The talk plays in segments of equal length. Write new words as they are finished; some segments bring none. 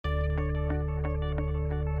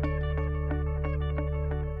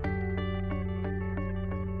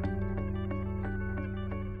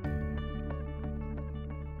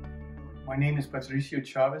My name is Patricio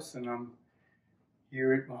Chávez, and I'm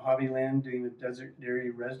here at Mojaveland doing the Desert Dairy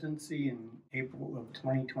Residency in April of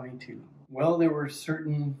 2022. Well, there were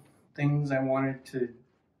certain things I wanted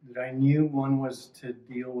that I knew. One was to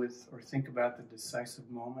deal with or think about the decisive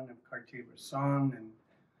moment of Cartier Bresson and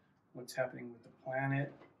what's happening with the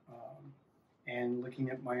planet, and looking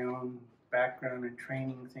at my own background and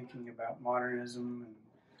training, thinking about modernism. And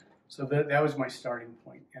so that was my starting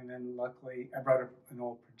point. And then luckily I brought an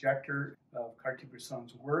old projector of Cartier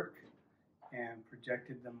Bresson's work and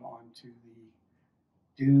projected them onto the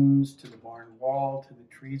dunes, to the barn wall, to the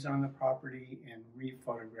trees on the property, and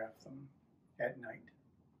re-photographed them at night.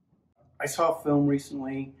 I saw a film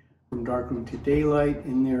recently, From Darkroom to Daylight.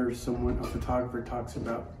 In there, a photographer talks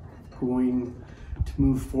about going to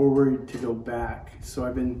move forward, to go back. So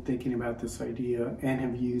I've been thinking about this idea and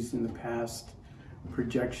have used in the past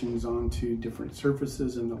projections onto different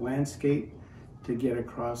surfaces in the landscape to get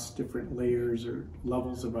across different layers or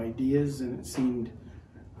levels of ideas, and it seemed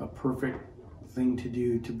a perfect thing to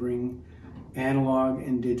do to bring analog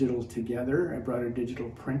and digital together. I brought a digital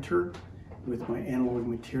printer with my analog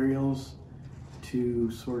materials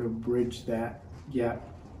to sort of bridge that gap,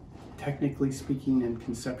 technically speaking and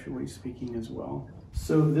conceptually speaking as well.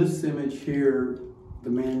 So this image here, the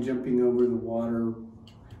man jumping over the water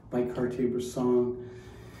by Cartier Bresson,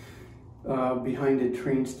 behind a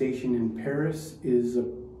train station in Paris, is a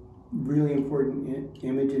really important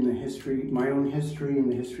image in the history, my own history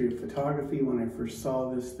and the history of photography. When I first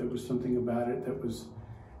saw this, there was something about it that was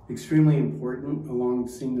extremely important, along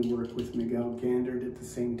seeing the work with Miguel Gandert at the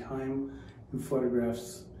same time, who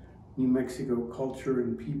photographs New Mexico culture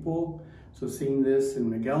and people. So seeing this and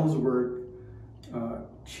Miguel's work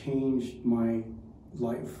changed my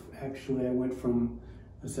life. Actually, I went from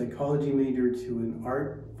a psychology major to an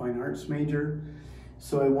fine arts major.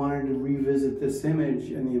 So I wanted to revisit this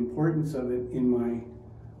image and the importance of it in my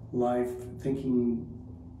life, thinking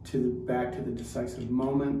back to the decisive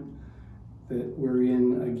moment that we're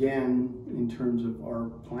in again in terms of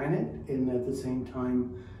our planet, and at the same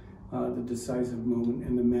time, the decisive moment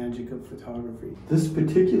and the magic of photography. This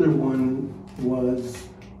particular one was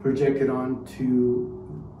projected onto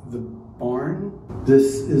the barn.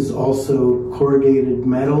 This is also corrugated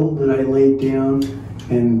metal that I laid down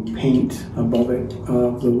and paint above it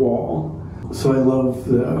of the wall. So I love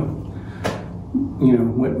the,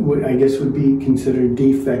 what I guess would be considered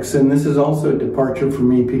defects. And this is also a departure for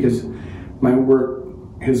me because my work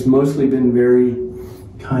has mostly been very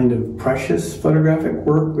kind of precious photographic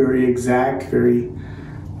work, very exact, very,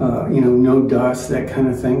 no dust, that kind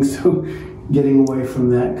of thing. So getting away from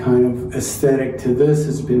that kind of aesthetic to this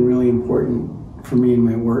has been really important for me in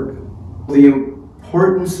my work. The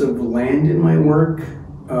importance of land in my work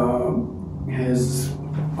has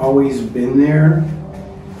always been there.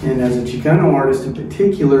 And as a Chicano artist in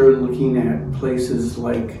particular, looking at places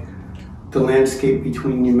like the landscape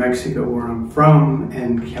between New Mexico, where I'm from,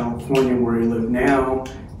 and California, where I live now,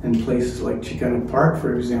 and places like Chicano Park,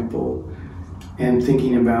 for example, and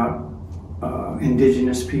thinking about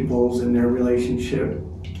indigenous peoples and their relationship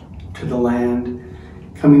to the land.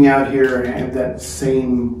 Coming out here, I have that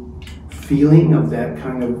same feeling of that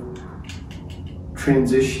kind of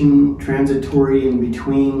transitory in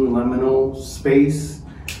between liminal space.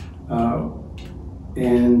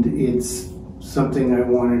 And it's something I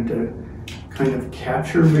wanted to kind of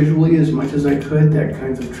capture visually as much as I could, that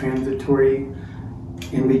kind of transitory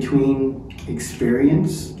in between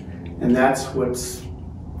experience. And that's what's,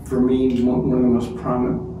 for me, one of the most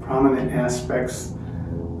prominent aspects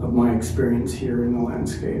of my experience here in the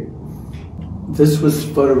landscape. This was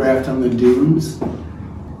photographed on the dunes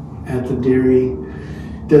at the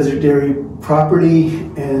Desert Dairy property,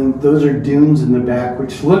 and those are dunes in the back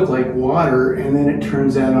which look like water, and then it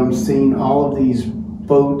turns out I'm seeing all of these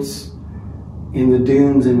boats in the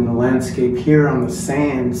dunes and in the landscape here on the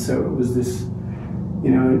sand. So it was this,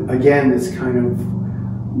 again, this kind of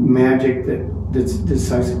magic that's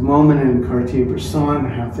decisive moment in Cartier Bresson,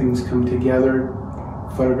 how things come together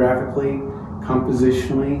photographically,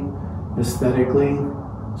 compositionally, aesthetically,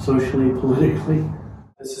 socially, politically.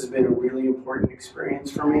 This has been a really important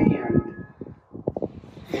experience for me, and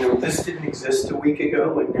this didn't exist a week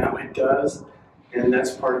ago, and now it does, and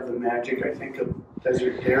that's part of the magic, I think, of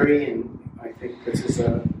Desert Dairy, and I think this is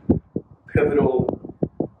a pivotal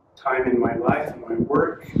time in my life and my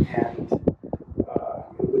work, and it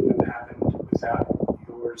wouldn't have happened without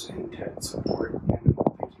yours and Ted's support.